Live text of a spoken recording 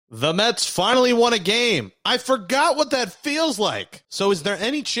The Mets finally won a game. I forgot what that feels like. So is there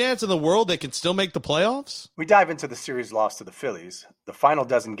any chance in the world they can still make the playoffs? We dive into the series loss to the Phillies, the final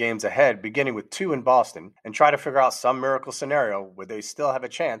dozen games ahead, beginning with 2 in Boston, and try to figure out some miracle scenario where they still have a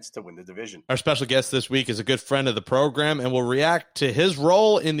chance to win the division. Our special guest this week is a good friend of the program, and we'll react to his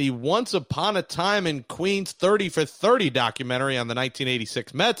role in the Once Upon a Time in Queens 30 for 30 documentary on the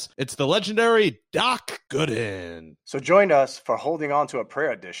 1986 Mets. It's the legendary Doc Gooden. So join us for Holding On to a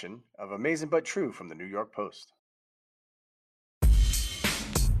Prayer edition of Amazing But True from the New York Post.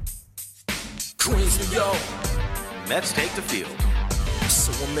 Queens, New York. Mets take the field.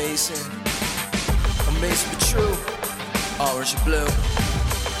 So amazing. Amazing but true. Orange and blue.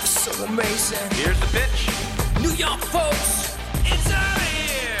 So amazing. Here's the pitch. New York folks. It's out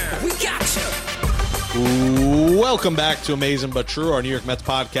here. We got you. Welcome back to Amazing But True, our New York Mets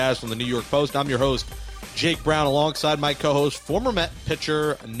podcast from the New York Post. I'm your host, Jake Brown, alongside my co-host, former Met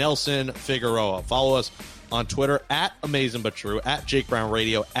pitcher Nelson Figueroa. Follow us on Twitter at Amazing But True, at Jake Brown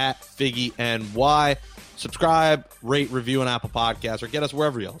Radio, at FiggyNY. Subscribe, rate, review on Apple Podcasts, or get us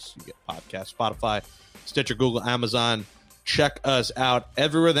wherever else you get podcasts, Spotify, Stitcher, Google, Amazon. Check us out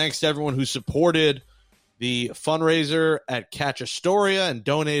everywhere. Thanks to everyone who supported the fundraiser at Catch Astoria and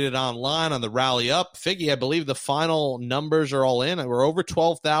donated online on the Rally Up. Figgy, I believe the final numbers are all in. We're over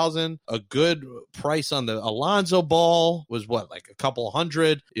 12,000. A good price on the Alonso ball was what, like a couple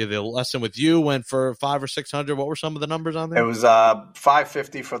hundred? Yeah, the lesson with you went for 500 or 600. What were some of the numbers on there? It was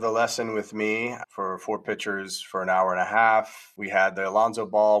 $550 for the lesson with me for 4 pitchers for an hour and a half. We had the Alonso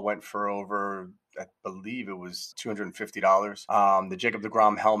ball went for over, I believe it was $250. The Jacob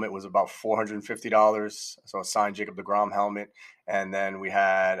deGrom helmet was about $450. So a signed Jacob deGrom helmet. And then we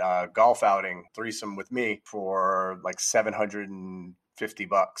had a golf outing threesome with me for like $750,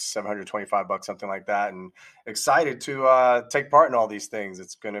 $725, something like that. And excited to take part in all these things.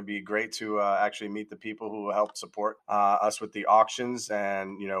 It's going to be great to actually meet the people who helped support us with the auctions.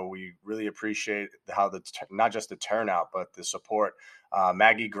 And, you know, we really appreciate how not just the turnout, but the support.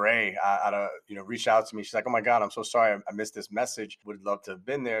 Maggie Gray reached out to me. She's like, "Oh my God, I'm so sorry. I missed this message. Would love to have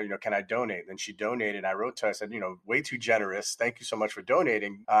been there. You know, can I donate?" Then she donated. And I wrote to her, I said, way too generous. Thank you so much for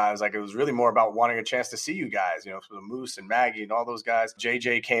donating. I was like, it was really more about wanting a chance to see you guys, for the Moose and Maggie and all those guys.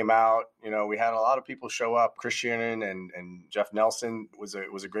 JJ came out. We had a lot of people show up. Christian and Jeff Nelson was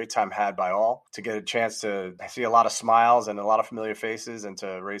a great time had by all. To get a chance to see a lot of smiles and a lot of familiar faces and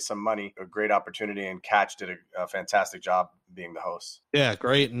to raise some money, a great opportunity. And Catch did a fantastic job being the host. Yeah,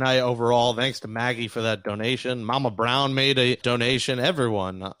 great night overall. Thanks to Maggie for that donation. Mama Brown made a donation.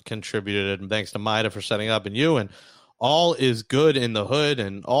 Everyone contributed, and thanks to Maida for setting up, and you. And all is good in the hood,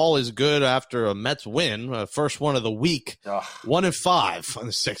 and all is good after a Mets win, first one of the week, 1-5 on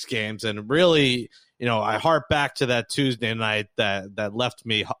the 6 games, and really, I harp back to that Tuesday night that left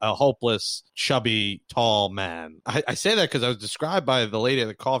me a hopeless, chubby, tall man. I say that because I was described by the lady at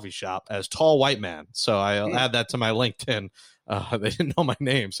the coffee shop as tall white man. So I'll add that to my LinkedIn. They didn't know my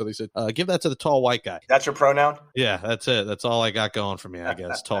name, so they said, give that to the tall white guy. That's your pronoun? Yeah, that's it. That's all I got going for me, I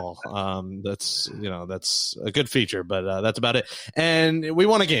guess, tall. That's a good feature, but that's about it. And we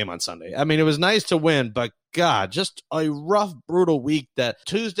won a game on Sunday. I mean, it was nice to win, but God, just a rough, brutal week. That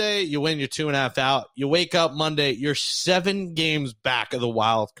Tuesday, you win, you're 2.5 out. You wake up Monday, you're 7 games back of the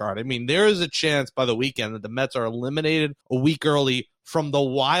wild card. I mean, there is a chance by the weekend that the Mets are eliminated a week early from the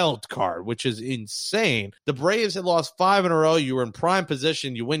wild card, which is insane. The Braves had lost 5 in a row. You were in prime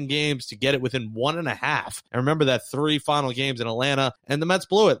position. You win games to get it within 1.5. I remember that 3 final games in Atlanta, and the Mets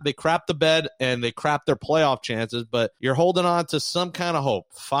blew it. They crapped the bed, and they crapped their playoff chances, but you're holding on to some kind of hope.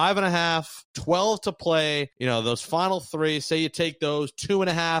 5.5, 12 to play. Those final 3, say you take those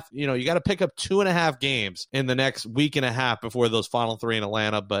 2.5, you got to pick up 2.5 games in the next week and a half before those final 3 in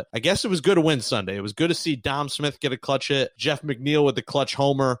Atlanta. But I guess it was good to win Sunday. It was good to see Dom Smith get a clutch hit, Jeff McNeil with the clutch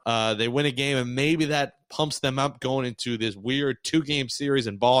homer. They win a game, and maybe that pumps them up going into this weird 2-game series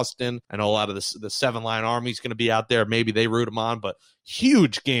in Boston. I know a lot of the 7-line army is going to be out there. Maybe they root them on, but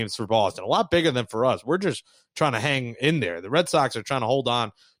huge games for Boston, a lot bigger than for us. We're just trying to hang in there. The Red Sox are trying to hold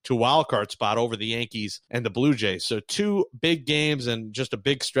on to a wild card spot over the Yankees and the Blue Jays. So 2 big games and just a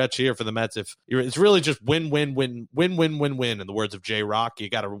big stretch here for the Mets. It's really just win, win, win, win, win, win, win. In the words of J Rock, you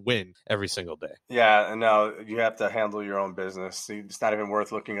got to win every single day. Yeah, and now you have to handle your own business. It's not even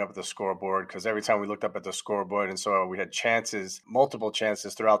worth looking up at the scoreboard because every time we looked up at at the scoreboard. And so we had multiple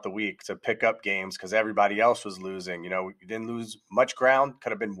chances throughout the week to pick up games because everybody else was losing. We didn't lose much ground.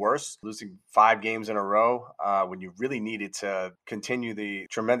 Could have been worse, losing 5 games in a row when you really needed to continue the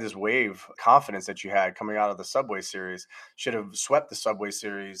tremendous wave of confidence that you had coming out of the Subway Series. Should have swept the Subway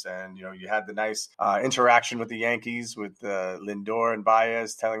Series. And, you had the nice interaction with the Yankees with Lindor and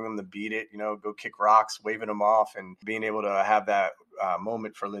Baez telling them to beat it, go kick rocks, waving them off, and being able to have that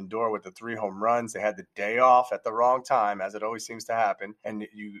moment for Lindor with the 3 home runs. They had the day off at the wrong time, as it always seems to happen. And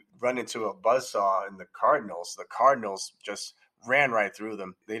you run into a buzzsaw in the Cardinals. The Cardinals just ran right through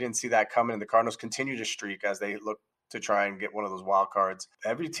them. They didn't see that coming. And the Cardinals continue to streak as they look to try and get one of those wild cards.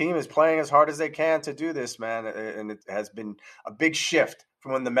 Every team is playing as hard as they can to do this, man. And it has been a big shift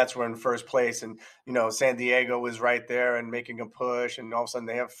from when the Mets were in first place and, San Diego was right there and making a push, and all of a sudden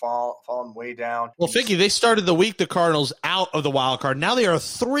they have fallen way down. Well, Figgy, they started the week, the Cardinals, out of the wild card. Now they are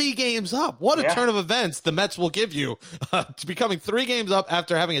 3 games up. What a turn of events the Mets will give you to becoming 3 games up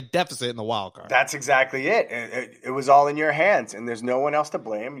after having a deficit in the wild card. That's exactly it. It was all in your hands, and there's no one else to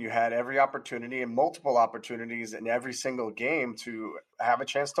blame. You had every opportunity and multiple opportunities in every single game to have a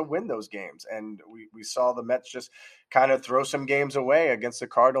chance to win those games. And we saw the Mets just kind of throw some games away against the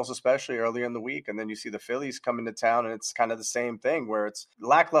Cardinals, especially earlier in the week. And then you see the Phillies come into town, and it's kind of the same thing where it's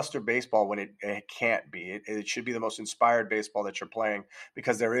lackluster baseball when it can't be. It should be the most inspired baseball that you're playing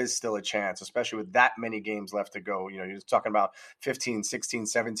because there is still a chance, especially with that many games left to go. You're talking about 15, 16,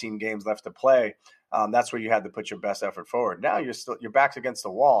 17 games left to play. That's where you had to put your best effort forward. Now your back's against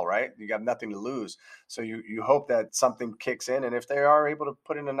the wall, right? You got nothing to lose. So you hope that something kicks in. And if they are able to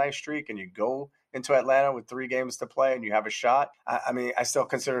put in a nice streak and you go into Atlanta with 3 games to play and you have a shot, I still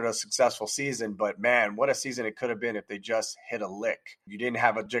consider it a successful season, but man, what a season it could have been if they just hit a lick. You didn't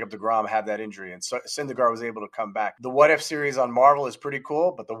have a Jacob deGrom have that injury, and so Syndergaard was able to come back. The What If series on Marvel is pretty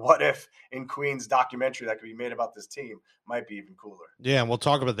cool, but the What If in Queens documentary that could be made about this team might be even cooler. Yeah, and we'll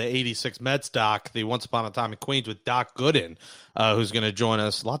talk about the 86 Mets doc, the Once Upon a Time in Queens with Doc Gooden, who's going to join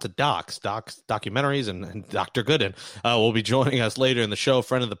us. Lots of documentaries, and Dr. Gooden will be joining us later in the show,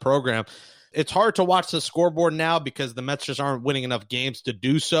 friend of the program. It's hard to watch the scoreboard now because the Mets just aren't winning enough games to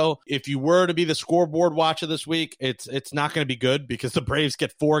do so. If you were to be the scoreboard watcher this week, it's not going to be good because the Braves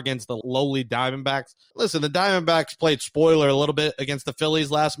get 4 against the lowly Diamondbacks. Listen, the Diamondbacks played spoiler a little bit against the Phillies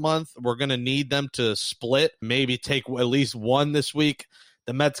last month. We're going to need them to split, maybe take at least 1 this week.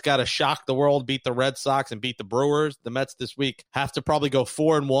 The Mets got to shock the world, beat the Red Sox, and beat the Brewers. The Mets this week have to probably go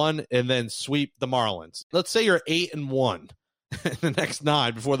 4-1 and then sweep the Marlins. Let's say you're 8-1. In the next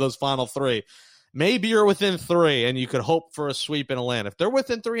 9 before those final 3. Maybe you're within 3 and you could hope for a sweep in Atlanta. If they're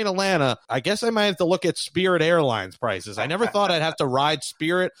within 3 in Atlanta, I guess I might have to look at Spirit Airlines prices. I never thought I'd have to ride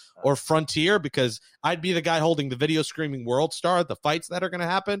Spirit or Frontier because I'd be the guy holding the video screaming World Star, the fights that are going to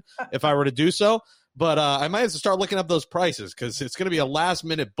happen if I were to do so. But I might have to start looking up those prices because it's going to be a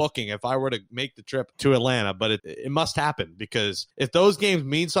last-minute booking if I were to make the trip to Atlanta. But it must happen because if those games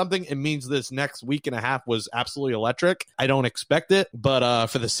mean something, it means this next week and a half was absolutely electric. I don't expect it, but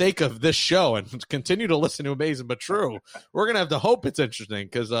for the sake of this show and continue to listen to Amazing But True, we're going to have to hope it's interesting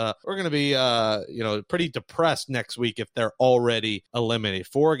because we're going to be pretty depressed next week if they're already eliminated.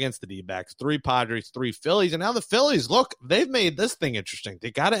 4 against the D-backs, 3 Padres, 3 Phillies. And now the Phillies, look, they've made this thing interesting.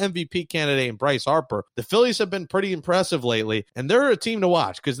 They got an MVP candidate in Bryce Harper. The Phillies have been pretty impressive lately, and they're a team to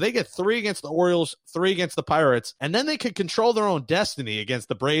watch because they get 3 against the Orioles, 3 against the Pirates, and then they can control their own destiny against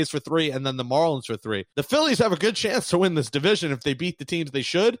the Braves for 3 and then the Marlins for 3. The Phillies have a good chance to win this division if they beat the teams they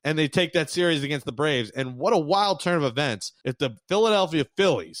should, and they take that series against the Braves. And what a wild turn of events if the Philadelphia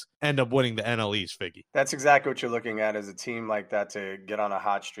Phillies end up winning the NL East, Figgy. That's exactly what you're looking at as a team like that to get on a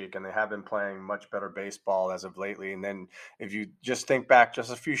hot streak, and they have been playing much better baseball as of lately. And then if you just think back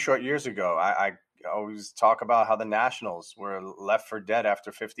just a few short years ago, I always talk about how the Nationals were left for dead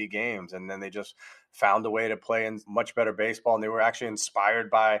after 50 games, and then they just found a way to play in much better baseball, and they were actually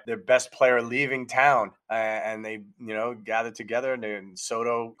inspired by their best player leaving town, and they gathered together, and then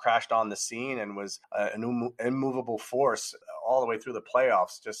Soto crashed on the scene and was an immovable force all the way through the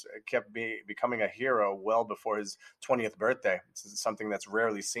playoffs. Just kept becoming a hero well before his 20th birthday. It's something that's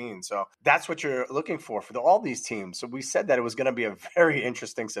rarely seen. So that's what you're looking for all these teams. So we said that it was going to be a very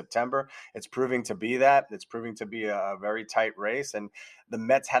interesting September. It's proving to be that. It's proving to be a very tight race. And the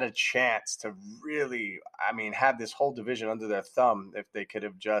Mets had a chance to really, have this whole division under their thumb if they could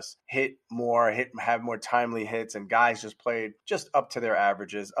have just have more timely hits, and guys just played just up to their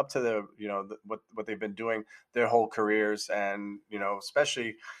averages, up to what they've been doing their whole careers. And,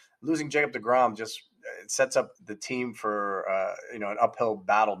 especially losing Jacob deGrom just it sets up the team for an uphill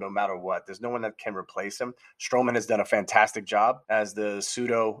battle no matter what. There's no one that can replace him. Stroman has done a fantastic job as the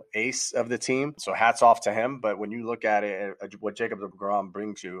pseudo ace of the team, so hats off to him. But when you look at it, what Jacob deGrom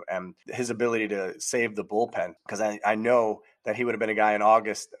brings you and his ability to save the bullpen, because I know that he would have been a guy in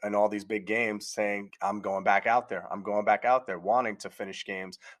August and all these big games saying, I'm going back out there, wanting to finish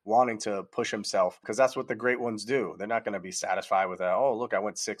games, wanting to push himself, because that's what the great ones do. They're not going to be satisfied with that. Oh, look, I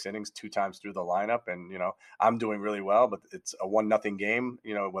went 6 innings 2 times through the lineup and, I'm doing really well, but it's a 1-0 game,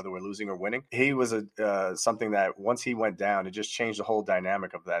 whether we're losing or winning. He was something that once he went down, it just changed the whole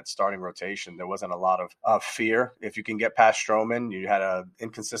dynamic of that starting rotation. There wasn't a lot of fear. If you can get past Stroman, you had an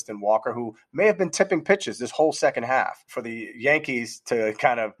inconsistent Walker who may have been tipping pitches this whole second half for the Yankees to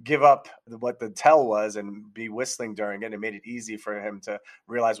kind of give up what the tell was and be whistling during it. It made it easy for him to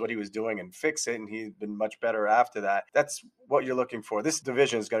realize what he was doing and fix it. And he's been much better after that. That's what you're looking for. This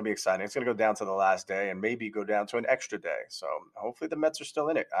division is going to be exciting. It's going to go down to the last day and maybe go down to an extra day. So hopefully the Mets are still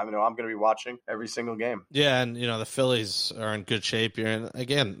in it. I'm going to be watching every single game. Yeah. And, the Phillies are in good shape here. And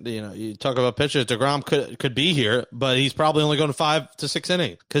again, you talk about pitchers, DeGrom could be here, but he's probably only going to 5 to 6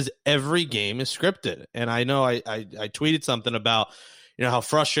 innings because every game is scripted. And I know I tweeted something about how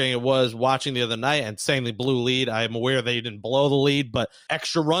frustrating it was watching the other night and saying the blew lead. I'm aware they didn't blow the lead, but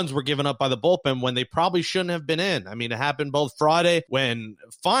extra runs were given up by the bullpen when they probably shouldn't have been in. I mean, it happened both Friday when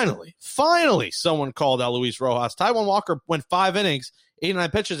finally someone called out Luis Rojas. Taijuan Walker went 5 innings, 89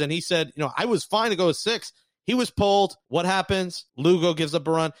 pitches, and he said, I was fine to go 6. He was pulled. What happens? Lugo gives up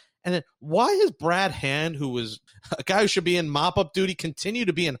a run. And then why is Brad Hand, who was a guy who should be in mop-up duty, continue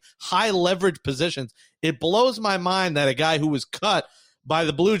to be in high-leverage positions? It blows my mind that a guy who was cut by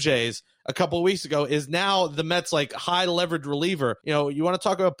the Blue Jays a couple of weeks ago is now the Mets high-leverage reliever. You want to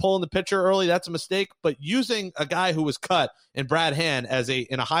talk about pulling the pitcher early, that's a mistake, but using a guy who was cut in Brad Hand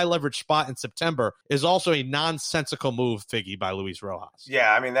in a high-leverage spot in September is also a nonsensical move, Figgy, by Luis Rojas.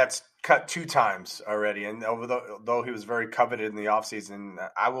 Yeah, I mean, that's cut 2 times already. And though he was very coveted in the offseason,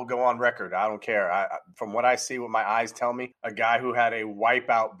 I will go on record. I don't care. From what I see, what my eyes tell me, a guy who had a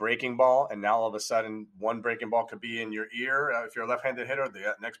wipeout breaking ball, and now all of a sudden one breaking ball could be in your ear. If you're a left-handed hitter,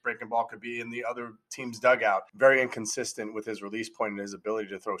 the next breaking ball could be in the other team's dugout. Very inconsistent with his release point and his ability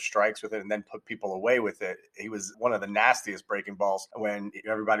to throw strikes with it and then put people away with it. He was one of the nastiest breaking balls when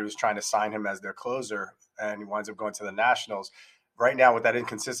everybody was trying to sign him as their closer, and he winds up going to the Nationals. Right now, with that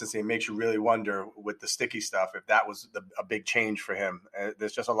inconsistency, it makes you really wonder with the sticky stuff if that was a big change for him.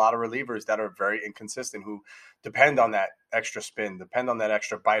 There's just a lot of relievers that are very inconsistent who depend on that extra spin, depend on that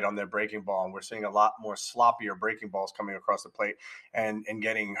extra bite on their breaking ball. And we're seeing a lot more sloppier breaking balls coming across the plate and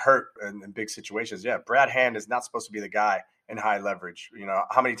getting hurt in big situations. Yeah, Brad Hand is not supposed to be the guy in high leverage.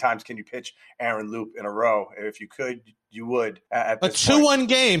 How many times can you pitch Aaron Loop in a row? If you could, you would. At this a 2-1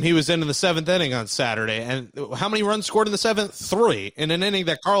 game he was in the 7th inning on Saturday. And how many runs scored in the 7th? 3. In an inning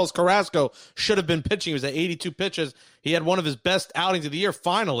that Carlos Carrasco should have been pitching. He was at 82 pitches. He had one of his best outings of the year,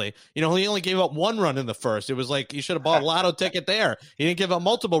 finally. He only gave up 1 run in the first. It was like you should have bought a lotto ticket there. He didn't give up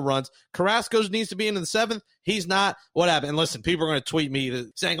multiple runs. Carrasco needs to be in the 7th. He's not. What happened? And listen, people are going to tweet me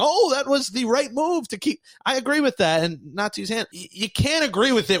saying, that was the right move to keep. I agree with that, and not to use hand. You can't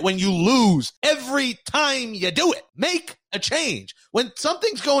agree with it when you lose every time you do it. Make a change. When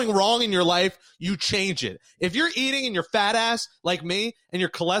something's going wrong in your life, you change it. If you're eating and you're fat ass like me and your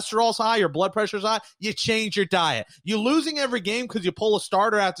cholesterol's high, your blood pressure's high, you change your diet. You're losing every game because you pull a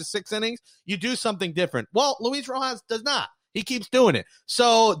starter after 6 innings, you do something different. Well, Luis Rojas does not. He keeps doing it.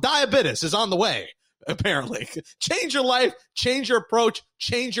 So diabetes is on the way, apparently. Change your life, change your approach,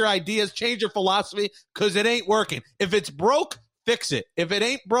 change your ideas, change your philosophy, because it ain't working. If it's broke, fix it. If it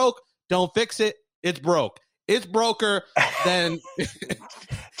ain't broke, don't fix it. It's broke. It's broker than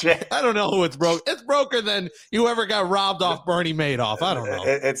I don't know who it's broke. It's broker than whoever got robbed off Bernie Madoff. I don't know.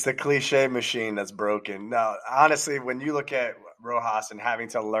 It's the cliche machine that's broken. No, honestly, when you look at Rojas and having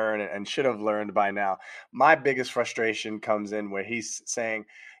to learn and should have learned by now, my biggest frustration comes in where he's saying,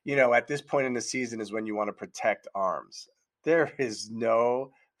 at this point in the season is when you want to protect arms. There is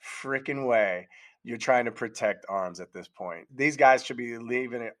no freaking way you're trying to protect arms at this point. These guys should be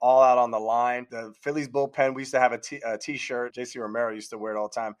leaving it all out on the line. The Phillies bullpen, we used to have a T-shirt. JC Romero used to wear it all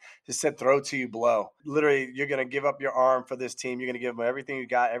the time. Just said, throw till you blow. Literally, you're going to give up your arm for this team. You're going to give them everything you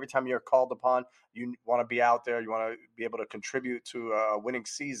got. Every time you're called upon, you want to be out there. You want to be able to contribute to a winning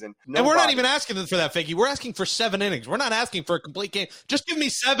season. And we're not even asking for that, Figgy. We're asking for 7 innings. We're not asking for a complete game. Just give me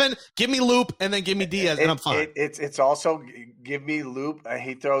 7, give me Loop, and then give me Diaz, and I'm fine. It's also give me Loop.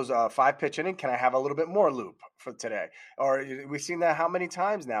 He throws a 5-pitch inning. Can I have have a little bit more loop for today. Or we've seen that how many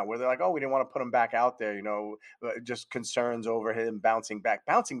times now where they're like, oh, we didn't want to put him back out there, just concerns over him bouncing back.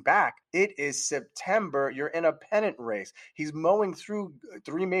 Bouncing back, it is September. You're in a pennant race. He's mowing through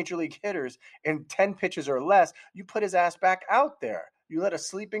 3 major league hitters in 10 pitches or less. You put his ass back out there. You let a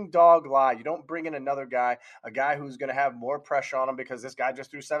sleeping dog lie. You don't bring in another guy, a guy who's going to have more pressure on him because this guy just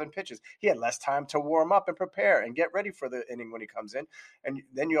threw 7 pitches. He had less time to warm up and prepare and get ready for the inning when he comes in. And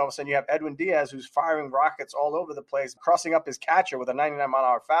then all of a sudden you have Edwin Diaz, who's firing rockets all over the place, crossing up his catcher with a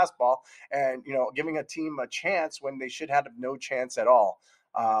 99-mile-an-hour fastball and, giving a team a chance when they should have no chance at all.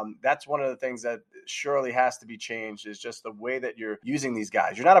 That's one of the things that surely has to be changed, is just the way that you're using these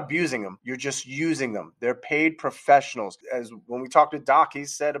guys. You're not abusing them. You're just using them. They're paid professionals. As when we talked to Doc, he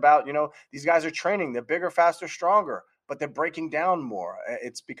said about, these guys are training. They're bigger, faster, stronger, but they're breaking down more.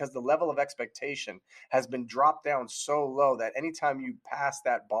 It's because the level of expectation has been dropped down so low that anytime you pass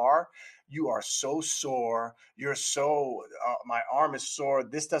that bar, you are so sore. You're so, my arm is sore.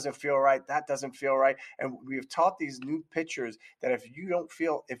 This doesn't feel right. That doesn't feel right. And we've taught these new pitchers that if you don't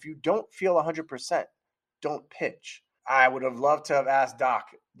feel 100%, don't pitch. I would have loved to have asked Doc,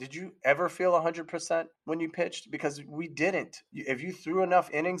 did you ever feel 100% when you pitched? Because we didn't. If you threw enough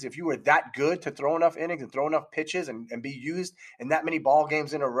innings, if you were that good to throw enough innings and throw enough pitches and be used in that many ball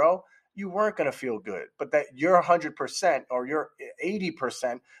games in a row, you weren't going to feel good. But that your 100% or your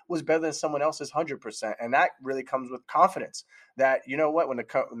 80% was better than someone else's 100%. And that really comes with confidence that, when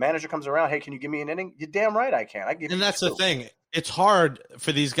the manager comes around, hey, can you give me an inning? You're damn right I can. And that's the thing. It's hard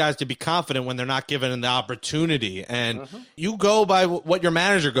for these guys to be confident when they're not given the opportunity. And you go by what your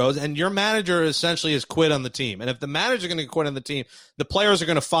manager goes, and your manager essentially has quit on the team. And if the manager is going to quit on the team, the players are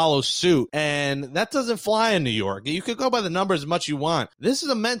going to follow suit. And that doesn't fly in New York. You could go by the numbers as much as you want. This is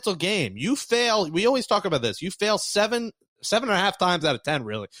a mental game. You fail. We always talk about this. You fail 7.5 times out of 10,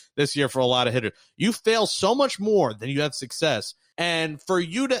 really, this year for a lot of hitters. You fail so much more than you have success. And for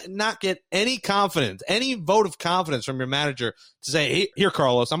you to not get any confidence, any vote of confidence from your manager to say, hey, here,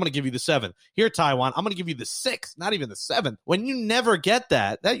 Carlos, I'm going to give you the 7th. Here, Taijuan, I'm going to give you the 6th, not even the 7th. When you never get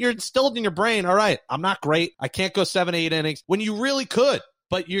that you're instilled in your brain, all right, I'm not great. I can't go 7, 8 innings when you really could.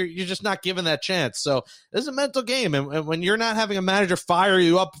 But you're just not given that chance. So this is a mental game. And when you're not having a manager fire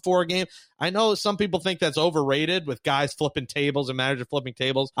you up before a game, I know some people think that's overrated with guys flipping tables and manager flipping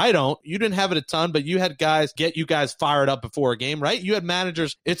tables. I don't. You didn't have it a ton, but you had guys get you guys fired up before a game, right? You had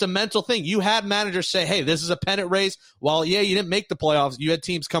managers. It's a mental thing. You had managers say, hey, this is a pennant race. Well, yeah, you didn't make the playoffs. You had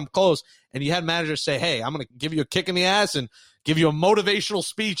teams come close. And you had managers say, hey, I'm going to give you a kick in the ass and give you a motivational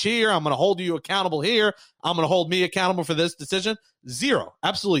speech here. I'm going to hold you accountable here. I'm going to hold me accountable for this decision. Zero,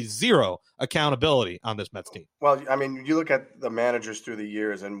 absolutely zero accountability on this Mets team. Well, I mean, you look at the managers through the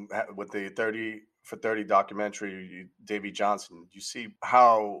years and with the 30 for 30 documentary, Davey Johnson, you see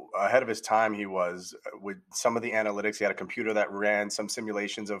how ahead of his time he was with some of the analytics. He had a computer that ran some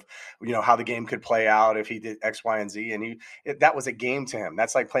simulations of, how the game could play out if he did X, Y, and Z. And that was a game to him.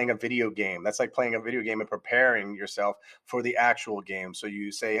 That's like playing a video game. That's like playing a video game and preparing yourself for the actual game. So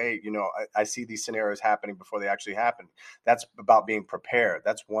you say, hey, I see these scenarios happening before they actually happen. That's about being prepared.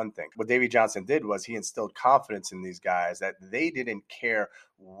 That's one thing. What Davey Johnson did was he instilled confidence in these guys that they didn't care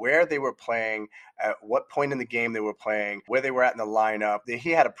where they were playing, at what point in the game they were playing, where they were at in the lineup. He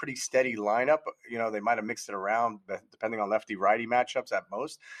had a pretty steady lineup. They might have mixed it around depending on lefty-righty matchups at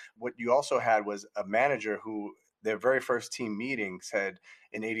most. What you also had was a manager who their very first team meeting said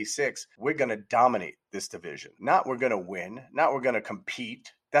in '86, we're going to dominate this division. Not we're going to win, not we're going to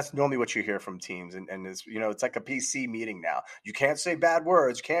compete. That's normally what you hear from teams. And it's, it's like a PC meeting now. You can't say bad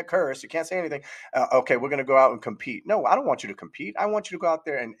words. You can't curse. You can't say anything. Okay, we're going to go out and compete. No, I don't want you to compete. I want you to go out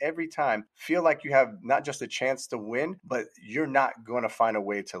there and every time feel like you have not just a chance to win, but you're not going to find a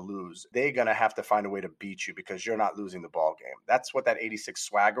way to lose. They're going to have to find a way to beat you because you're not losing the ball game. That's what that '86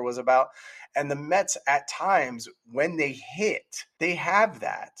 swagger was about. And the Mets at times, when they hit, they have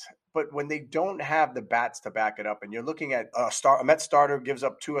that. But when they don't have the bats to back it up, and you're looking at a Mets starter gives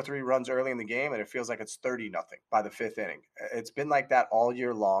up 2 or 3 runs early in the game, and it feels like it's 30-0 by the 5th inning. It's been like that all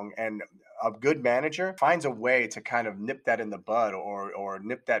year long, and a good manager finds a way to kind of nip that in the bud or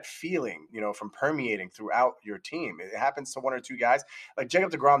nip that feeling, from permeating throughout your team. It happens to 1 or 2 guys. Like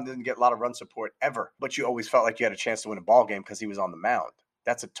Jacob deGrom didn't get a lot of run support ever, but you always felt like you had a chance to win a ball game because he was on the mound.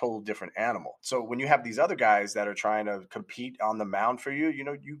 That's a total different animal. So when you have these other guys that are trying to compete on the mound for you,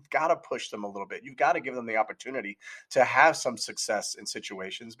 you've got to push them a little bit. You've got to give them the opportunity to have some success in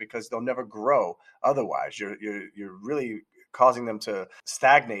situations because they'll never grow otherwise. You're really causing them to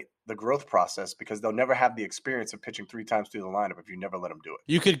stagnate the growth process because they'll never have the experience of pitching 3 times through the lineup if you never let them do it.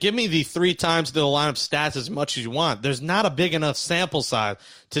 You could give me the 3 times to the lineup stats as much as you want. There's not a big enough sample size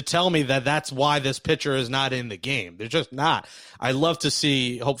to tell me that that's why this pitcher is not in the game. They're just not. I love to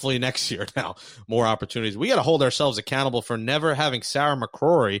see, hopefully next year now, more opportunities. We got to hold ourselves accountable for never having Sarah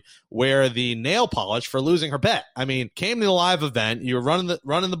McCrory wear the nail polish for losing her bet. I mean, came to the live event, you were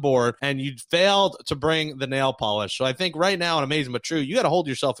running the board, and you failed to bring the nail polish. So I think right now, on Amazing But True, you got to hold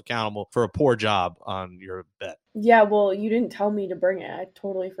yourself accountable for a poor job on your bet. Yeah, well, you didn't tell me to bring it. I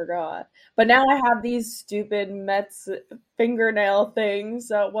totally forgot. But now I have these stupid Mets fingernail things.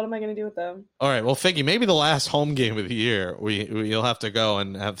 So what am I going to do with them? All right, well, Figgy, maybe the last home game of the year, you'll have to go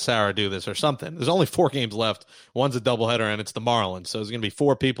and have Sarah do this or something. There's only 4 games left. One's a doubleheader, and it's the Marlins. So there's going to be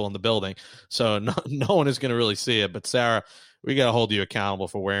 4 people in the building. So no one is going to really see it. But Sarah, we got to hold you accountable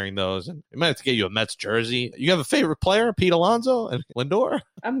for wearing those. And we might have to get you a Mets jersey. You have a favorite player, Pete Alonso and Lindor?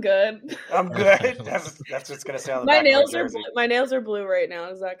 I'm good. I'm good. That's what's going to say on the my back nails of are jersey. my nails are blue right now.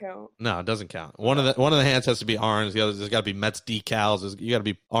 Does that count? No, it doesn't count. One of the hands has to be orange. The other, there's got to be Mets decals. You got to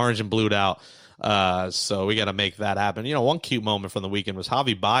be orange and blued out. So we got to make that happen. You know, one cute moment from the weekend was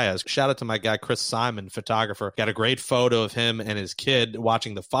Javi Baez. Shout out to my guy, Chris Simon, photographer. Got a great photo of him and his kid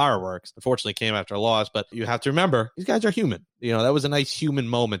watching the fireworks. Unfortunately, came after a loss, but you have to remember, these guys are human. You know, that was a nice human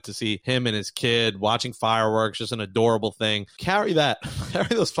moment to see him and his kid watching fireworks, just an adorable thing. Carry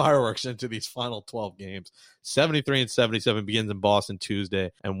those fireworks into these final 12 games. 73 and 77 begins in Boston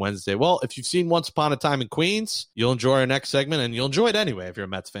Tuesday and Wednesday. Well, if you've seen Once Upon a Time in Queens, you'll enjoy our next segment, and you'll enjoy it anyway if you're a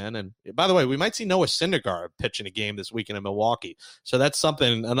Mets fan. And by the way, we might see Noah Syndergaard pitching a game this weekend in Milwaukee. So that's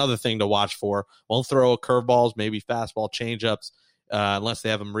another thing to watch for. Won't throw curveballs, maybe fastball changeups. Unless they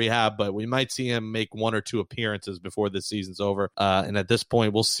have him rehab, but we might see him make 1 or 2 appearances before this season's over. And at this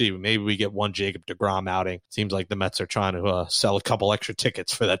point, we'll see. Maybe we get one Jacob deGrom outing. Seems like the Mets are trying to sell a couple extra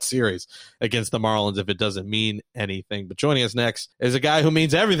tickets for that series against the Marlins if it doesn't mean anything. But joining us next is a guy who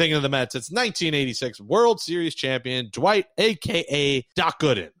means everything to the Mets. It's 1986 World Series champion Dwight, a.k.a. Doc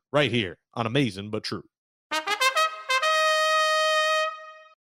Gooden, right here on Amazing But True.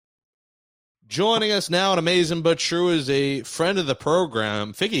 Joining us now on Amazing But True is a friend of the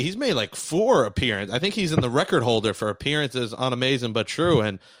program. Figgy, he's made like 4 appearances. I think he's in the record holder for appearances on Amazing But True,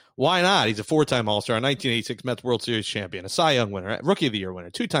 and why not? He's a 4-time All-Star, a 1986 Mets World Series champion, a Cy Young winner, Rookie of the Year winner,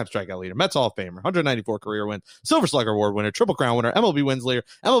 2-time strikeout leader, Mets Hall of Famer, 194 career wins, Silver Slugger Award winner, Triple Crown winner, MLB wins leader,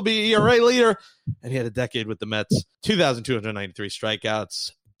 MLB ERA leader, and he had a decade with the Mets, 2,293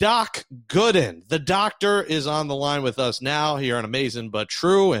 strikeouts. Doc Gooden, the doctor, is on the line with us now here on Amazing But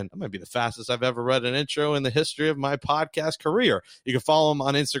True, and that might be the fastest I've ever read an intro in the history of my podcast career. You can follow him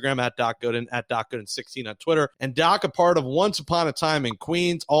on Instagram at Doc Gooden, at DocGooden16 on Twitter. And Doc, a part of Once Upon a Time in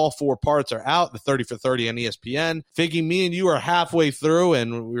Queens. All 4 parts are out, the 30 for 30 on ESPN. Figgy, me and you are halfway through,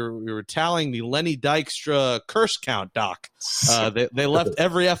 and we were tallying the Lenny Dykstra curse count, Doc. They left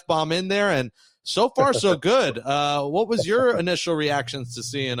every F-bomb in there, and so far, so good. What was your initial reactions to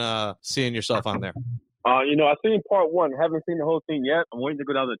seeing yourself on there? I've seen part 1. Haven't seen the whole thing yet. I'm waiting to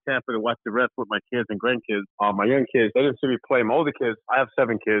go down to Tampa to watch the rest with my kids and grandkids. My young kids, they didn't see me play. My older kids, I have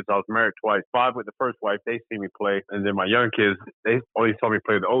 7 kids. I was married twice. 5 with the first wife. They see me play. And then my young kids, they only saw me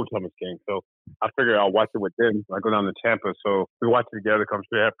play the old Thomas game. So I figured I'll watch it with them. I go down to Tampa. So we watch it together. Come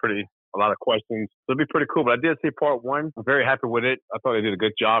through. Have a lot of questions. So it'll be pretty cool. But I did see part 1. I'm very happy with it. I thought they did a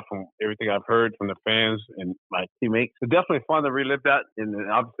good job from everything I've heard from the fans and my teammates. It's definitely fun to relive that. And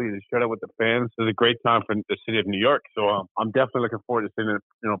obviously to share that with the fans. It's a great time for the city of New York. So I'm definitely looking forward to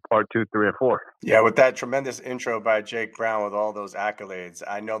seeing part 2, 3, and 4. Yeah, with that tremendous intro by Jake Brown with all those accolades,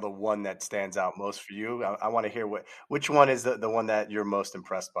 I know the one that stands out most for you. I want to hear which one is the one that you're most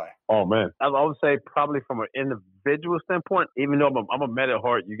impressed by. Oh, man. I would say probably from an individual standpoint, even though I'm a Met at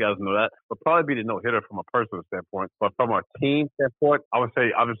heart, you guys know that, but probably be the no-hitter from a personal standpoint. But from a team standpoint, I would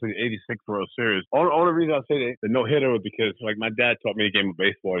say obviously the 86 World Series. Only reason I say the no-hitter was because like my dad taught me the game of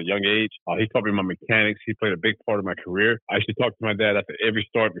baseball at a young age. He taught me my mechanics. He played a big part of my career. I used to talk to my dad after every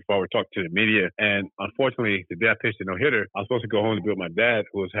start before I would talk to the media. And unfortunately, the day I pitched the no-hitter, I was supposed to go home to be with my dad,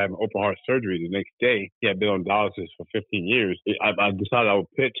 who was having open heart surgery the next day. He had been on dialysis for 15 years. I decided I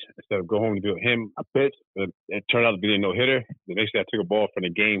would pitch instead of go home to be with him. I pitched, but it turned out to be a no-hitter. The next day I took a ball from the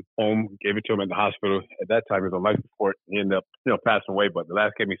game home, gave it to him at the hospital. At that time, he was on life support. He ended up, passing away. But the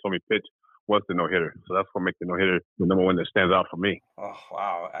last game he saw me pitch was the no-hitter. So that's what makes the no-hitter the number one that stands out for me. Oh,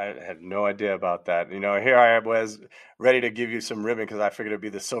 wow. I had no idea about that. Here I was ready to give you some ribbon because I figured it'd be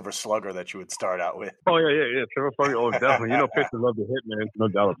the Silver Slugger that you would start out with. Oh, yeah. Silver Slugger, oh, definitely. Pitchers love to hit, man. No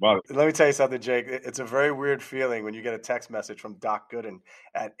doubt about it. Let me tell you something, Jake. It's a very weird feeling when you get a text message from Doc Gooden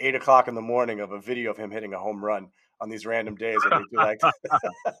at 8 o'clock in the morning of a video of him hitting a home run on these random days, and they do like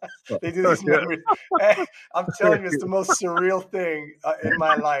they do these memories. And I'm telling you, it's the most surreal thing in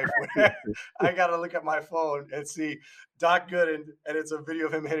my life. Where I got to look at my phone and see Doc Gooden, and it's a video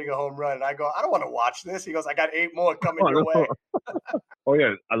of him hitting a home run. And I go, I don't want to watch this. He goes, I got 8 more coming your way. Oh,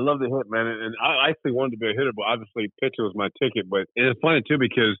 yeah. I love the hit, man. And I actually wanted to be a hitter, but obviously pitcher was my ticket. But it's funny, too,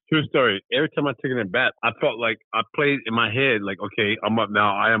 because true story, every time I took it in bat, I felt like I played in my head, like, okay, I'm up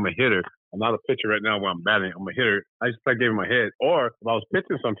now. I am a hitter. I'm not a pitcher right now when I'm batting. I'm a hitter. I just play game in my head. Or if I was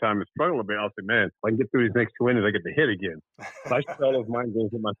pitching sometime and struggling a bit, I'll say, man, if I can get through these next 2 innings, I get to hit again. So I used to play all those mind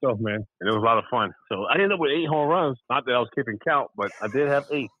games with myself, man. And it was a lot of fun. So I ended up with 8 home runs. Not that I was keeping count, but I did have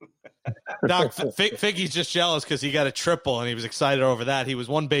 8. Doc, Figgy's just jealous because he got a triple and he was excited over that. He was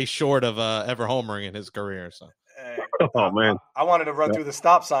 1 base short of ever homering in his career. So. Oh, man. I wanted to run through the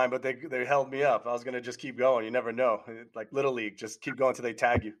stop sign, but they held me up. I was going to just keep going. You never know. Like Little League, just keep going until they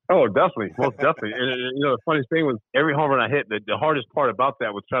tag you. Oh, definitely. Most definitely. And the funniest thing was every home run I hit, the hardest part about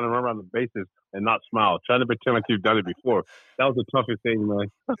that was trying to run around the bases and not smile, trying to pretend like you've done it before. That was the toughest thing,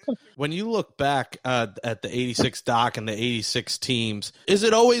 man. When you look back at the 86 Doc and the 86 teams, is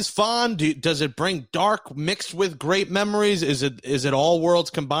it always fun? Does it bring dark mixed with great memories? Is it all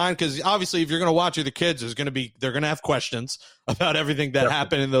worlds combined? Because obviously if you're going to watch with the kids, they're going to have questions about everything that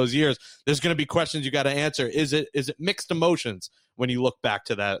happened in those years. There's going to be questions you got to answer. Is it mixed emotions when you look back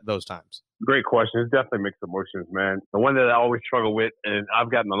to those times? Great question. It's definitely mixed emotions, man. The one that I always struggle with, and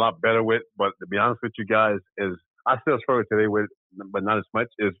I've gotten a lot better with, but to be honest with you guys, is I still struggle today with, but not as much,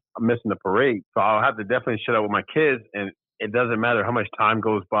 is I'm missing the parade. So I'll have to definitely shut up with my kids, and it doesn't matter how much time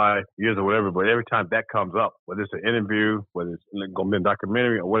goes by, years or whatever, but every time that comes up, whether it's an interview, whether it's going to be a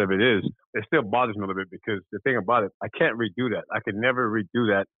documentary or whatever it is, it still bothers me a little bit because the thing about it, I can't redo that. I could never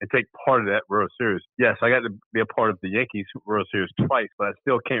redo that and take part of that World Series. Yes, I got to be a part of the Yankees World Series twice, but I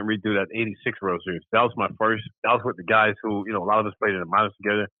still can't redo that 86 World Series. That was my first. That was with the guys who, a lot of us played in the minors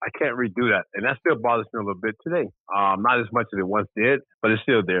together. I can't redo that. And that still bothers me a little bit today. Not as much as it once did, but it's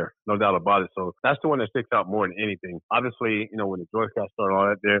still there. No doubt about it. So that's the one that sticks out more than anything. Obviously, when the Joyce Cast started all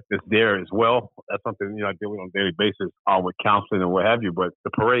that it's there as well. That's something, I deal with on a daily basis with counseling and what have you. But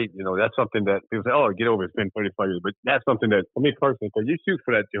the parade, that's something that people say, oh, get over it. It's been 35 years. But that's something that, for me personally, because you shoot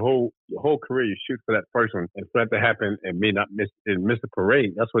for that your whole career, you shoot for that first one. And for that to happen and me not miss the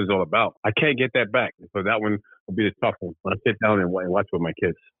parade, that's what it's all about. I can't get that back. So that one will be the tough one when I sit down and watch with my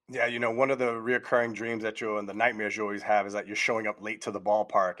kids. Yeah, one of the reoccurring dreams and the nightmares you always have is that you're showing up late to the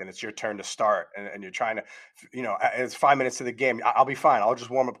ballpark and it's your turn to start and you're trying to, it's 5 minutes to the game. I'll be fine. I'll just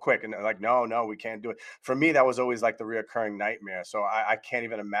warm up quick. And they're like, no, we can't do it. For me, that was always like the reoccurring nightmare. So I can't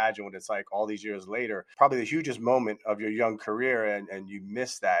even imagine what it's like all these years later. Probably the hugest moment of your young career and you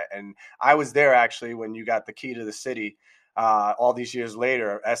miss that. And I was there actually when you got the key to the city. All these years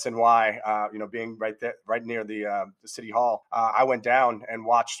later, SNY, being right there, right near the city hall, I went down and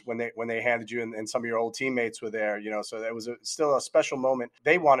watched when they handed you and some of your old teammates were there. So that was still a special moment.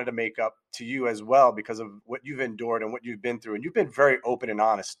 They wanted to make up to you as well because of what you've endured and what you've been through, and you've been very open and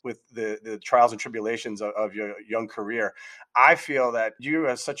honest with the trials and tribulations of your young career. I feel that you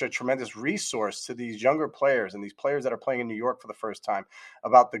are such a tremendous resource to these younger players and these players that are playing in New York for the first time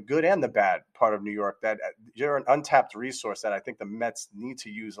about the good and the bad part of New York, that you're an untapped resource that I think the Mets need to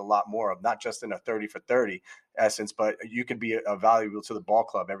use a lot more of, not just in a 30 for 30 essence, but you can be valuable to the ball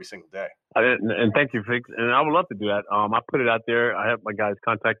club every single day. And thank you, Fix. And I would love to do that. I put it out there. I have my guys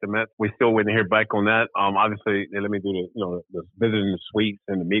contact the Mets. We still waiting to hear back on that. Obviously, they let me do the visiting the suites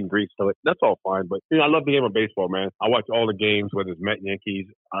and the meet and greets. So that's all fine. But I love the game of baseball, man. I watch all the games, whether it's Mets, Yankees.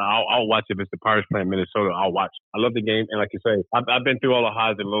 I'll watch if it's the Pirates playing Minnesota. I'll watch. I love the game. And like you say, I've been through all the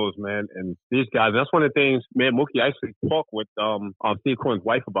highs and lows, man. And these guys, that's one of the things, man. Mookie actually talked with Steve Cohen's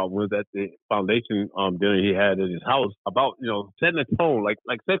wife about when we was at the foundation dinner he had at his house about setting a tone. Like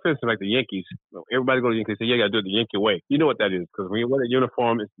say for instance, like the Yankees. Everybody go to the Yankees and say, yeah, you got to do it the Yankee way. You know what that is, because when you wear the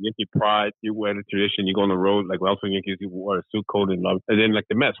uniform, it's the Yankee pride. You wear the tradition. You go on the road, like also Yankees, you wear a suit, coat, and love. And then like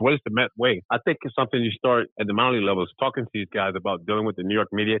the Mets, what is the Mets way? I think it's something you start at the minor league levels, talking to these guys about dealing with the New York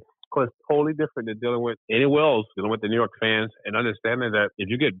media. Because it's totally different than dealing with anywhere else, dealing with the New York fans, and understanding that if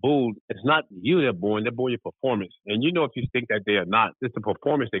you get booed, it's not you they're booing your performance. And if you think that they are not, it's the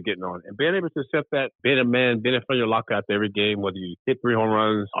performance they're getting on. And being able to accept that, being a man, being in front of your locker after every game, whether you hit 3 home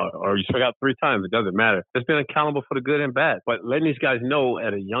runs or you strike out 3 times, it doesn't matter. Just being accountable for the good and bad. But letting these guys know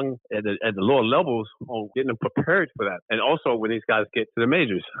at the lower levels, on getting them prepared for that. And also when these guys get to the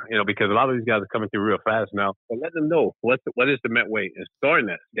majors, because a lot of these guys are coming through real fast now. But let them know what is the Met way and starting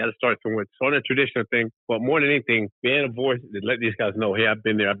that. You got to start somewhere. It's on a traditional thing, but more than anything, being a voice to let these guys know, hey, I've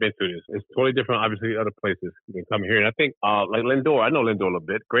been there, I've been through this. It's totally different, obviously, other places. You can come here. And I think, like Lindor, I know Lindor a little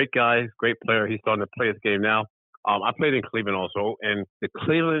bit. Great guy, great player. He's starting to play his game now. I played in Cleveland also, and the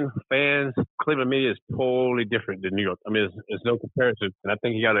Cleveland fans, Cleveland media is totally different than New York. I mean, it's no comparison. And I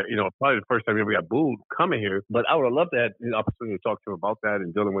think he got probably the first time he ever got booed coming here. But I would have loved to have the opportunity to talk to him about that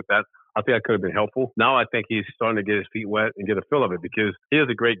and dealing with that. I think I could have been helpful. Now I think he's starting to get his feet wet and get a feel of it because he is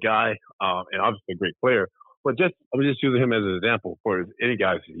a great guy and obviously a great player. But I'm just using him as an example for any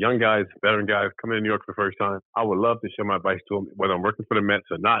guys, young guys, veteran guys coming to New York for the first time. I would love to share my advice to them, whether I'm working for the Mets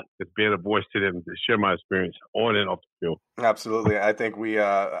or not, just being a voice to them to share my experience on and off the field. Absolutely. I think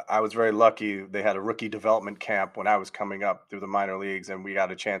I was very lucky. They had a rookie development camp when I was coming up through the minor leagues, and we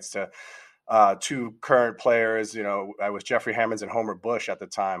got a chance to two current players, I was Jeffrey Hammonds and Homer Bush at the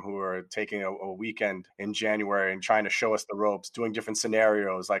time, who were taking a weekend in January and trying to show us the ropes, doing different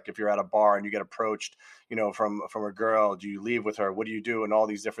scenarios. Like if you're at a bar and you get approached, from a girl, do you leave with her? What do you do? And all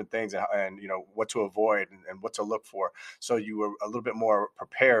these different things and what to avoid and what to look for. So you were a little bit more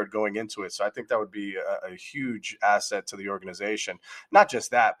prepared going into it. So I think that would be a huge asset to the organization. Not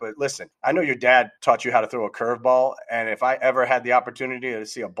just that, but listen, I know your dad taught you how to throw a curveball. And if I ever had the opportunity to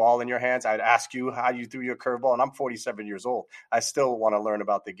see a ball in your hands, I'd ask you how you threw your curveball. And I'm 47 years old. I still want to learn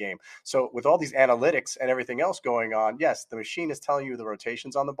about the game. So with all these analytics and everything else going on, yes, the machine is telling you the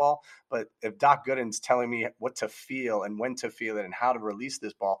rotations on the ball. But if Doc Gooden's telling me what to feel and when to feel it and how to release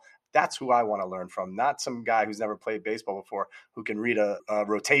this ball, that's who I want to learn from, not some guy who's never played baseball before who can read a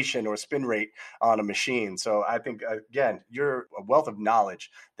rotation or spin rate on a machine. So I think, again, you're a wealth of knowledge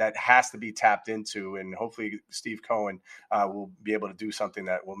that has to be tapped into, and hopefully Steve Cohen will be able to do something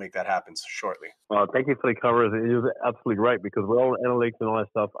that will make that happen shortly. Thank you for the covers. You're absolutely right, because with all the analytics and all that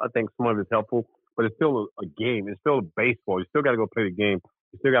stuff, I think some of it's helpful, but it's still a game. It's still baseball. You still got to go play the game.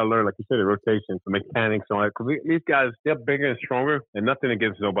 You still got to learn, like you said, the rotations, the mechanics, and all that. Because these guys, they're bigger and stronger, and nothing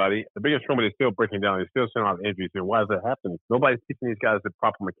against nobody. The bigger and stronger, they're still breaking down. They're still sending out injuries. And why is that happening? Nobody's teaching these guys the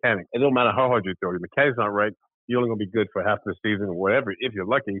proper mechanics. It don't matter how hard you throw. The mechanics not right. You're only going to be good for half the season or whatever, if you're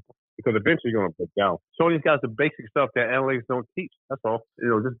lucky, because eventually you're going to break down. Showing these guys the basic stuff that analytics don't teach. That's all.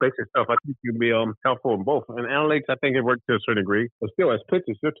 Just basic stuff. I think you can be helpful in both. And analytics, I think it works to a certain degree. But still, as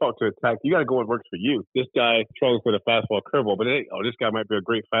pitchers, you're taught to attack. You got to go what works for you. This guy struggles with a fastball curveball, but this guy might be a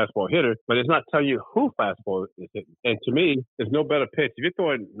great fastball hitter, but it's not telling you who fastball is hitting. And to me, there's no better pitch. If you're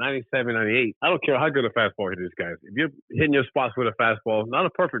throwing 97, 98, I don't care how good a fastball hitter this guy is. If you're hitting your spots with a fastball, not a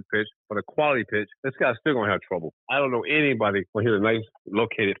perfect pitch, but a quality pitch, this guy's still going to have trouble. I don't know anybody will hit a nice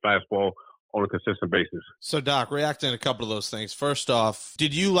located fastball on a consistent basis. So, Doc, reacting to a couple of those things. First off,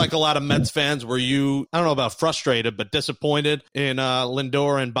 did you, like a lot of Mets fans, were you, I don't know about frustrated, but disappointed in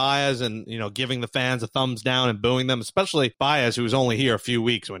Lindor and Baez and, giving the fans a thumbs down and booing them, especially Baez, who was only here a few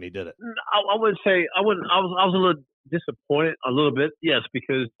weeks when he did it? I would say I was a little disappointed a little bit, yes,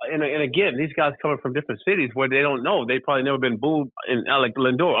 because and again, these guys coming from different cities where they don't know. They probably never been booed in like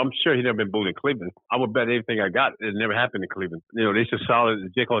Lindor. I'm sure he never been booed in Cleveland. I would bet anything I got it never happened in Cleveland. They just solid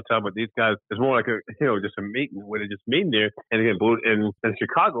Jake all the time, but these guys, it's more like just a meeting where they're just meeting there and they get booed. And in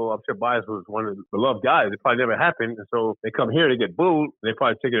Chicago, I'm sure Baez was one of the beloved guys. It probably never happened, and so they come here, they get booed, and they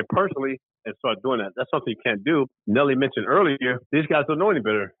probably take it personally and start doing that. That's something you can't do. Nelly mentioned earlier, these guys don't know any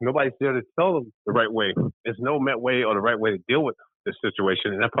better. Nobody's there to tell them the right way. There's no Met way or the right way to deal with this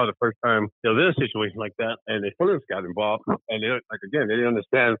situation. And that's probably the first time they're in a situation like that. And the Phillies got involved. And they didn't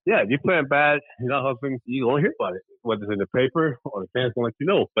understand. Yeah, if you're playing bad, you're not hustling, you don't hear about it. Whether it's in the paper or the fans don't let you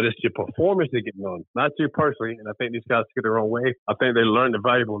know. But it's your performance they're getting on, not you personally. And I think these guys get their own way. I think they learned the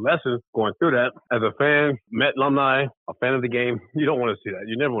valuable lessons going through that. As a fan, Met alumni, a fan of the game, you don't want to see that.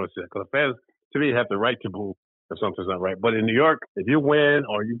 You never want to see that. Because the fans, to me, have the right to boo if something's not right. But in New York, if you win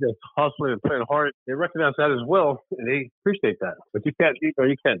or you just hustling and playing hard, they recognize that as well, and they appreciate that. But you can't do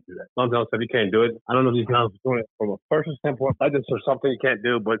that. Sometimes you can't do it. I don't know if these guys are doing it from a personal standpoint. I just saw something you can't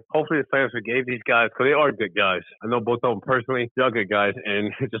do, but hopefully the fans forgave these guys because they are good guys. I know both of them personally. They're good guys,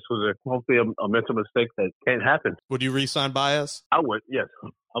 and it just was hopefully a mental mistake that can't happen. Would you re-sign Baez? I would, yes.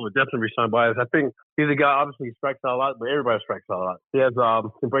 I would definitely re-sign Baez. I think he's a guy, obviously, he strikes out a lot, but everybody strikes out a lot. He has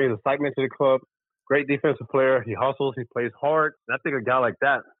can bring excitement to the club. Great defensive player. He hustles. He plays hard. And I think a guy like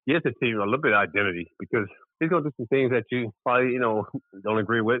that gives the team a little bit of identity because he's going to do some things that you probably, don't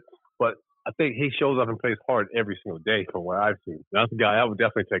agree with. But I think he shows up and plays hard every single day from what I've seen. That's a guy I would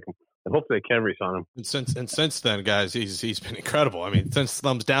definitely take him. And hopefully they can re-sign him. And since then, guys, he's been incredible. I mean, since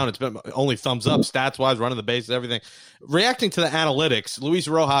thumbs down, it's been only thumbs up, stats-wise, running the bases, everything. Reacting to the analytics, Luis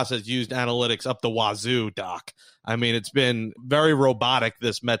Rojas has used analytics up the wazoo, Doc. I mean, it's been very robotic,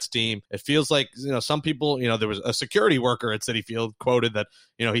 this Mets team. It feels like, some people, there was a security worker at Citi Field quoted that,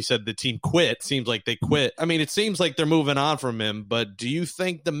 he said the team quit. Seems like they quit. I mean, it seems like they're moving on from him, but do you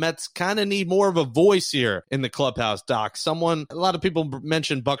think the Mets kind of need more of a voice here in the clubhouse, Doc? A lot of people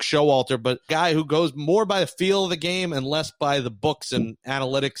mentioned Buck Showalter Showalter, but a guy who goes more by the feel of the game and less by the books and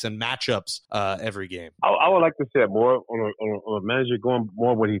analytics and matchups every game. I would like to see that more on a manager going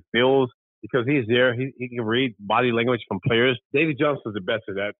more what he feels. Because he's there, he can read body language from players. Davey Johnson's the best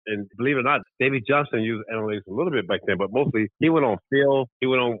at that. And believe it or not, Davey Johnson used analytics a little bit back then, but mostly he went on feel. He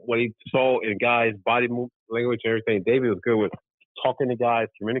went on what he saw in guys' body language and everything. Davey was good with talking to guys,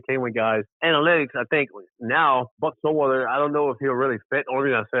 communicating with guys. Analytics, I think now, Buck Showalter, I don't know if he'll really fit. Only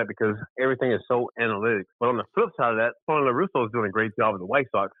reason I say that because everything is so analytic. But on the flip side of that, Tony La Russa is doing a great job with the White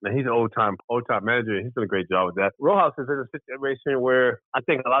Sox. And he's an old-time manager, and he's doing a great job with that. Rojas is in a situation where I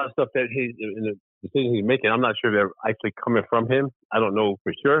think a lot of stuff that he's in the decisions he's making, I'm not sure they're actually coming from him. I don't know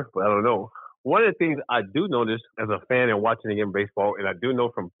for sure, but I don't know. One of the things I do notice as a fan and watching the game baseball, and I do know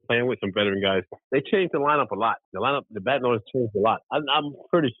from playing with some veteran guys, they changed the lineup a lot. The batting orders changed a lot. I'm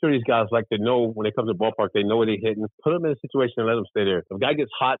pretty sure these guys like to know when they come to the ballpark, they know what they're hitting. Put them in a situation and let them stay there. If a guy gets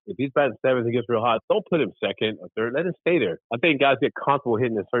hot, if he's batting seventh, he gets real hot, don't put him second or third. Let him stay there. I think guys get comfortable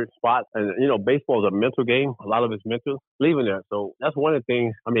hitting in certain spots. And, baseball is a mental game. A lot of it's mental. Leaving there. So that's one of the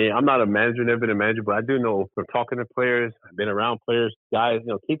things. I mean, I'm not a manager, never been a manager, but I do know from talking to players, I've been around players, guys,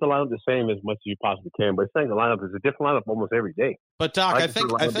 keep the lineup the same as much as you possibly can. But saying the lineup is a different lineup almost every day. But Doc, I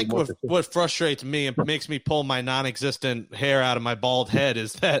think what frustrates me and makes me pull my non-existent hair out of my bald head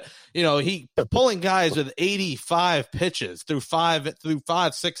is that he pulling guys with 85 pitches through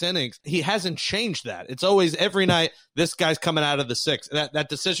 6 innings. He hasn't changed that. It's always every night this guy's coming out of the sixth. That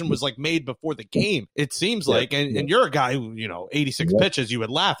decision was like made before the game. It seems like, and you're a guy who 86 pitches you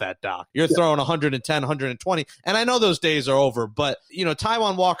would laugh at, Doc. You're throwing 110, 120, and I know those days are over. But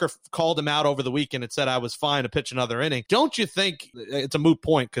Taijuan Walker called him out over the weekend and said I was fine to pitch another inning. Don't you think it's a moot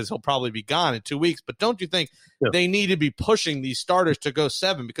point because he'll probably be gone in 2 weeks? But don't you think they need to be pushing these starters to go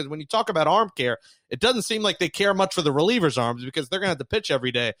 7? Because when you talk about arm care, it doesn't seem like they care much for the relievers' arms because they're going to have to pitch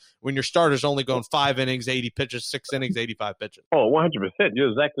every day when your starter's only going 5 innings, 80 pitches, 6 innings, 85 pitches. Oh, 100%. You're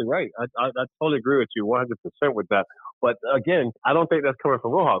exactly right. I totally agree with you 100% with that. But again, I don't think that's coming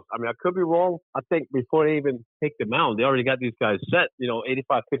from Rojas. I mean, I could be wrong. I think before they even take the mound, they already got these guys set,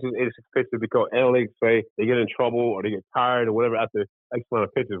 85 pitches, 86 pitches, because analytics say they get in trouble or they get tired or whatever after X amount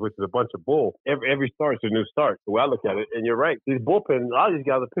of pitches, which is a bunch of bull. Every start is a new start, the way I look at it. And you're right. These bullpen, a lot of these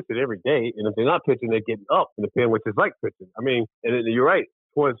guys are pitching every day. And if they're not pitching, they're getting up in the pen, which is like pitching. I mean, and you're right.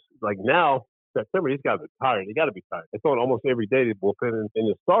 Towards like now, September, these guys are tired. They got to be tired. It's on almost every day, the bullpen. And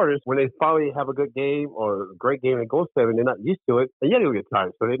the starters, when they finally have a good game or a great game and go 7, they're not used to it. And yeah, they'll get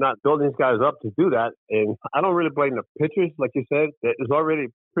tired. So they're not building these guys up to do that. And I don't really blame the pitchers, like you said. It's already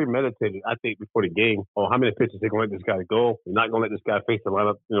premeditated, I think, before the game. Oh, how many pitches they're going to let this guy go? They're not going to let this guy face the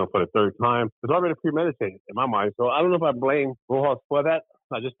lineup, for the third time. It's already premeditated in my mind. So I don't know if I blame Rojas for that.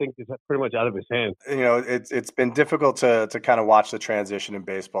 I just think it's pretty much out of his hands. It's been difficult to kind of watch the transition in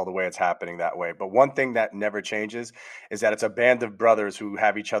baseball the way it's happening that way. But one thing that never changes is that it's a band of brothers who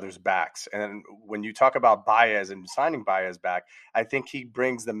have each other's backs. And when you talk about Baez and signing Baez back, I think he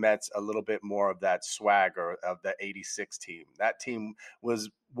brings the Mets a little bit more of that swagger of the 86 team. That team was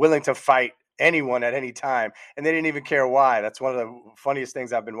willing to fight anyone at any time, and they didn't even care why. That's one of the funniest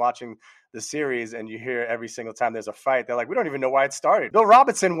things I've been watching the series, and you hear every single time there's a fight, they're like, we don't even know why it started. Bill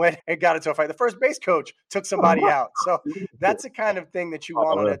Robinson went and got into a fight. The first base coach took somebody out. So that's the kind of thing that you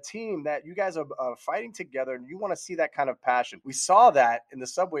want on a team, that you guys are fighting together, and you want to see that kind of passion. We saw that in the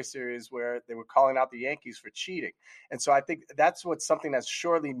Subway Series where they were calling out the Yankees for cheating. And so I think that's something that's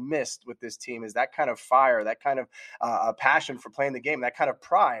surely missed with this team, is that kind of fire, that kind of passion for playing the game, that kind of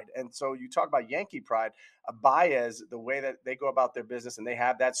pride. And so you talk about Yankee pride. Baez, the way that they go about their business and they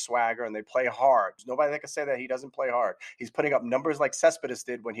have that swagger and they play hard. There's nobody that can say that he doesn't play hard. He's putting up numbers like Cespedes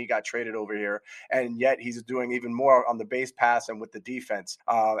did when he got traded over here, and yet he's doing even more on the base pass and with the defense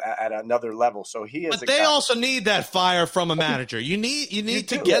at another level. So he is. But they also need that fire from a manager. You need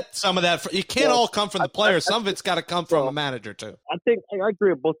to get some of that. You can't all come from the players. Some of it's got to come from a manager too. I think I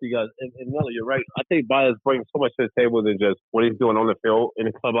agree with both of you guys, and Nelly, you're right. I think Baez brings so much to the table than just what he's doing on the field, in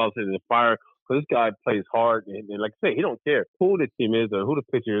the clubhouse, in the fire. So this guy plays hard, and like I say, he don't care who the team is or who the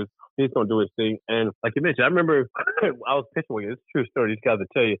pitcher is. He's going to do his thing. And like you mentioned, I remember I was pitching with you. It's a true story. These guys will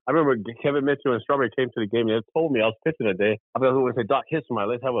tell you. I remember Kevin Mitchell and Strawberry came to the game, and they told me I was pitching that day. I was going to say, Doc, hit somebody.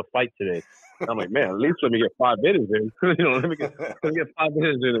 Let's have a fight today. And I'm like, man, at least let me get 5 innings in. Let me get 5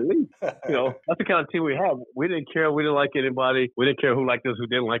 innings in at least. That's the kind of team we have. We didn't care. We didn't like anybody. We didn't care who liked us, who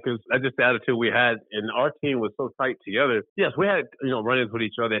didn't like us. That's just the attitude we had. And our team was so tight together. Yes, we had, run-ins with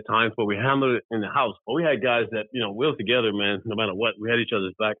each other at times, but we handled it in the house. But we had guys that, we were together, man, no matter what. We had each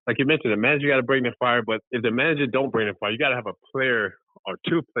other's back. Like you mentioned, the manager got to bring the fire, but if the manager don't bring the fire, you got to have a player or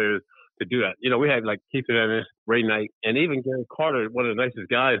 2 players to do that. We had like Keith Hernandez, Ray Knight, and even Gary Carter, one of the nicest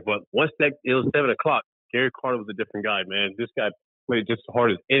guys. But once it was 7 o'clock, Gary Carter was a different guy, man. This guy played just as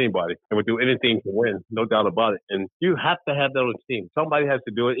hard as anybody and would do anything to win, no doubt about it. And you have to have that on the team. Somebody has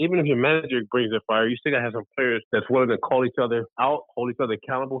to do it. Even if your manager brings the fire, you still got to have some players that's willing to call each other out, hold each other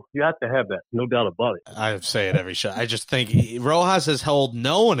accountable. You have to have that, no doubt about it. I say it every show. I just think Rojas has held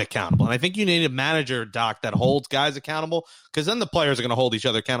no one accountable. And I think you need a manager, Doc, that holds guys accountable, because then the players are going to hold each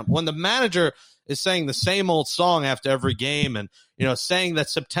other accountable. When the manager is saying the same old song after every game and, saying that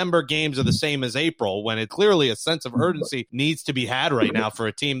September games are the same as April, when it clearly a sense of urgency needs to be had right now for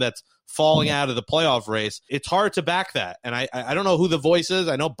a team that's falling out of the playoff race, it's hard to back that. And I don't know who the voice is.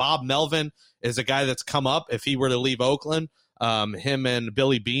 I know Bob Melvin is a guy that's come up if he were to leave Oakland. Him and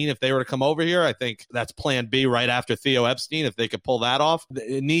Billy Beane, if they were to come over here, I think that's plan B right after Theo Epstein, if they could pull that off.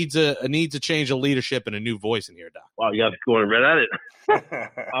 It needs a change of leadership and a new voice in here, Doc. Wow, you guys going right at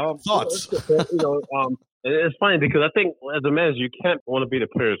it. Thoughts? It's funny because I think as a manager, you can't want to be the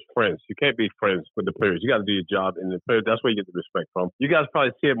players' friends. You can't be friends with the players. You got to do your job, and the players, that's where you get the respect from. You guys probably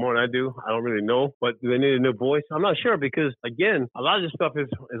see it more than I do. I don't really know, but do they need a new voice? I'm not sure because, again, a lot of this stuff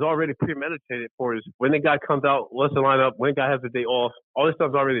is already premeditated for us. When the guy comes out, what's the lineup, when the guy has the day off, all this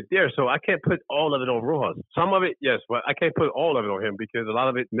stuff's already there. So I can't put all of it on Rojas. Some of it, yes, but I can't put all of it on him because a lot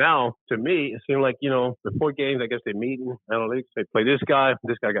of it now, to me, it seems like, before games, I guess they meet in analytics. They play this guy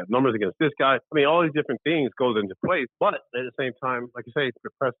got numbers against this guy. I mean, all these different things goes into place. But at the same time, like you say, the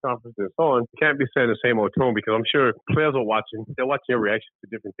press conference and so on, you can't be saying the same old tone because I'm sure players are watching. They're watching your reaction to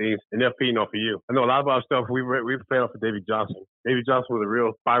different things, and they're feeding off of you. I know a lot of our stuff, we played off of David Johnson. David Johnson was a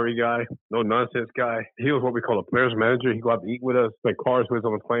real fiery guy, no nonsense guy. He was what we call a player's manager. He'd go out to eat with us, play cards with us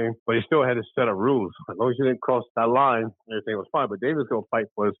on the plane, but he still had his set of rules. As long as you didn't cross that line, everything was fine. But David was going to fight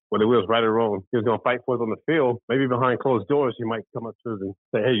for us, whether it was right or wrong. He was going to fight for us on the field. Maybe behind closed doors, he might come up to us and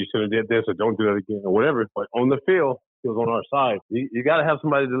say, hey, you should have did this or don't do that again or whatever. But on the field, he was on our side. You got to have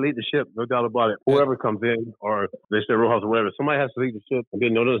somebody to lead the ship, no doubt about it. Whoever comes in, or they say Rojas or whatever, somebody has to lead the ship and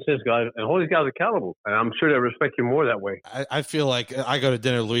be no nonsense guy and hold these guys accountable. And I'm sure they respect you more that way. I feel like I go to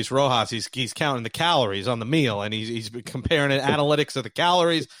dinner with Luis Rojas. He's counting the calories on the meal, and he's comparing it analytics of the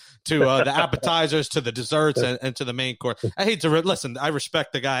calories to the appetizers, to the desserts, and to the main course. I hate to listen. I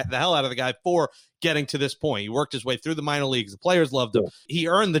respect the hell out of the guy for getting to this point. He worked his way through the minor leagues. The players loved him. He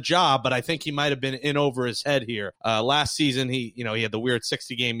earned the job, but I think he might have been in over his head here. Last season, he had the weird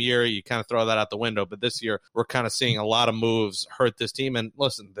 60-game year. You kind of throw that out the window. But this year, we're kind of seeing a lot of moves hurt this team. And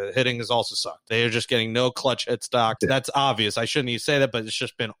listen, the hitting has also sucked. They are just getting no clutch hit stock. That's obvious. I shouldn't even say that, but it's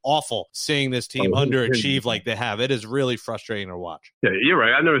just been awful seeing this team underachieve like they have. It is really frustrating to watch. Yeah, you're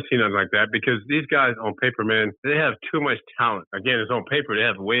right. I've never seen nothing like that because these guys on paper, man, they have too much talent. Again, it's on paper. They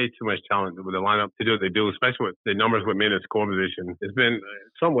have way too much talent with the lineup to do what they do, especially with the numbers with men in scoring position. It's been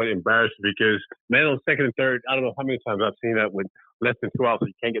somewhat embarrassing because man on second and third, I don't know how many times I've seen that with less than 2 outs, so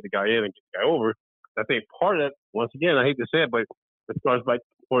you can't get the guy in and get the guy over. I think part of that, once again, I hate to say it, but it starts by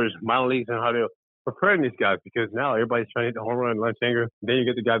for his minor leagues and how they're preparing these guys because now everybody's trying to hit the home run, lunch hanger. Then you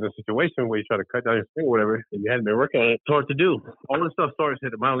get the guys in a situation where you try to cut down your swing or whatever, and you hadn't been working on it. It's hard to do. All this stuff starts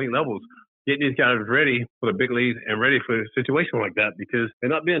at the minor league levels. Get these guys ready for the big leagues and ready for a situation like that because they're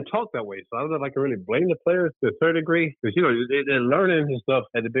not being taught that way. So I don't know if I can really blame the players to a certain degree because, they're learning this stuff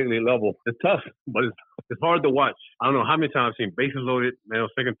at the big league level. It's tough, but it's hard to watch. I don't know how many times I've seen bases loaded, man on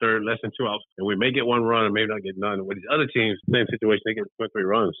second, third, less than 2 outs, and we may get one run and maybe not get none. With these other teams, same situation, they get 2 or 3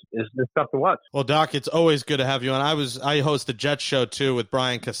 runs. It's tough to watch. Well, Doc, it's always good to have you on. I host the Jets show too with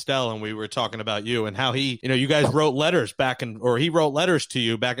Brian Castell, and we were talking about you and how you guys wrote letters he wrote letters to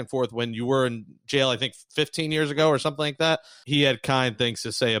you back and forth when you were in jail, I think 15 years ago or something like that. He had kind things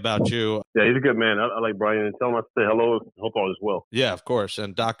to say about you. Yeah, he's a good man. I like Brian, and tell him I say hello. Hope all is well. Yeah, of course.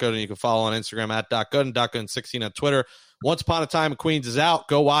 And Doc Gooden, you can follow on Instagram at Doc Gooden, Doc Gooden 16 on Twitter. Once Upon a Time in Queens is out.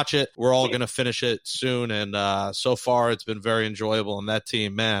 Go watch it. We're all going to finish it soon. And so far, it's been very enjoyable. And that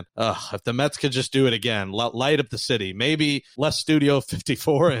team, man, if the Mets could just do it again, light up the city. Maybe less Studio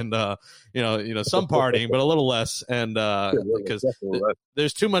 54 and, some partying, but a little less. And because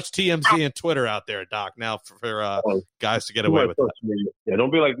there's too much TMZ and Twitter out there, Doc, now for guys to get away with that. Yeah,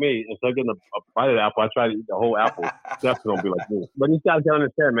 don't be like me. Instead of getting a bite of the apple, I try to eat the whole apple. Definitely don't be like me. But these guys got to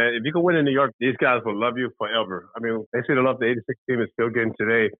understand, man, if you can win in New York, these guys will love you forever. I mean, they see the love the 86 team is still getting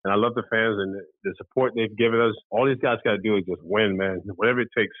today, and I love the fans and the support they've given us. All these guys got to do is just win, man, whatever it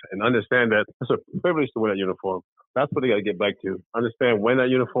takes, and understand that it's a privilege to wear that uniform. That's what they got to get back to. Understand wearing that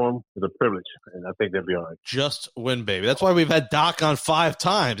uniform is a privilege, and I think they'll be all right. Just win, baby. That's why we've had Doc on 5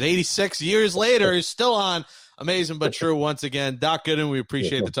 times. 86 years later, he's still on. Amazing but true once again. Doc Gooden, we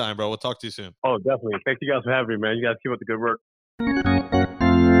appreciate the time, bro. We'll talk to you soon. Oh, definitely. Thank you guys for having me, man. You guys keep up the good work.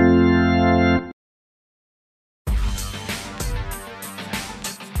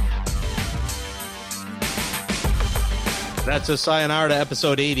 That's a sayonara to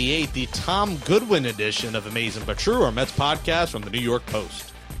episode 88, the Tom Goodwin edition of Amazing But True, our Mets podcast from the New York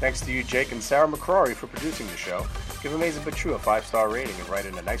Post. Thanks to you, Jake and Sarah McCrory, for producing the show. Give Amazing But True a 5-star rating and write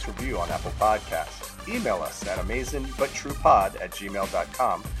in a nice review on Apple Podcasts. Email us at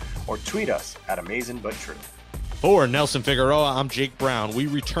amazingbutTruePod@gmail.com or tweet us at AmazingButTrue. For Nelson Figueroa, I'm Jake Brown. We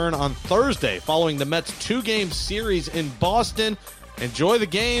return on Thursday following the Mets' 2-game series in Boston. Enjoy the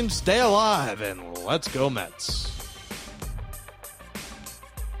game, stay alive, and let's go Mets.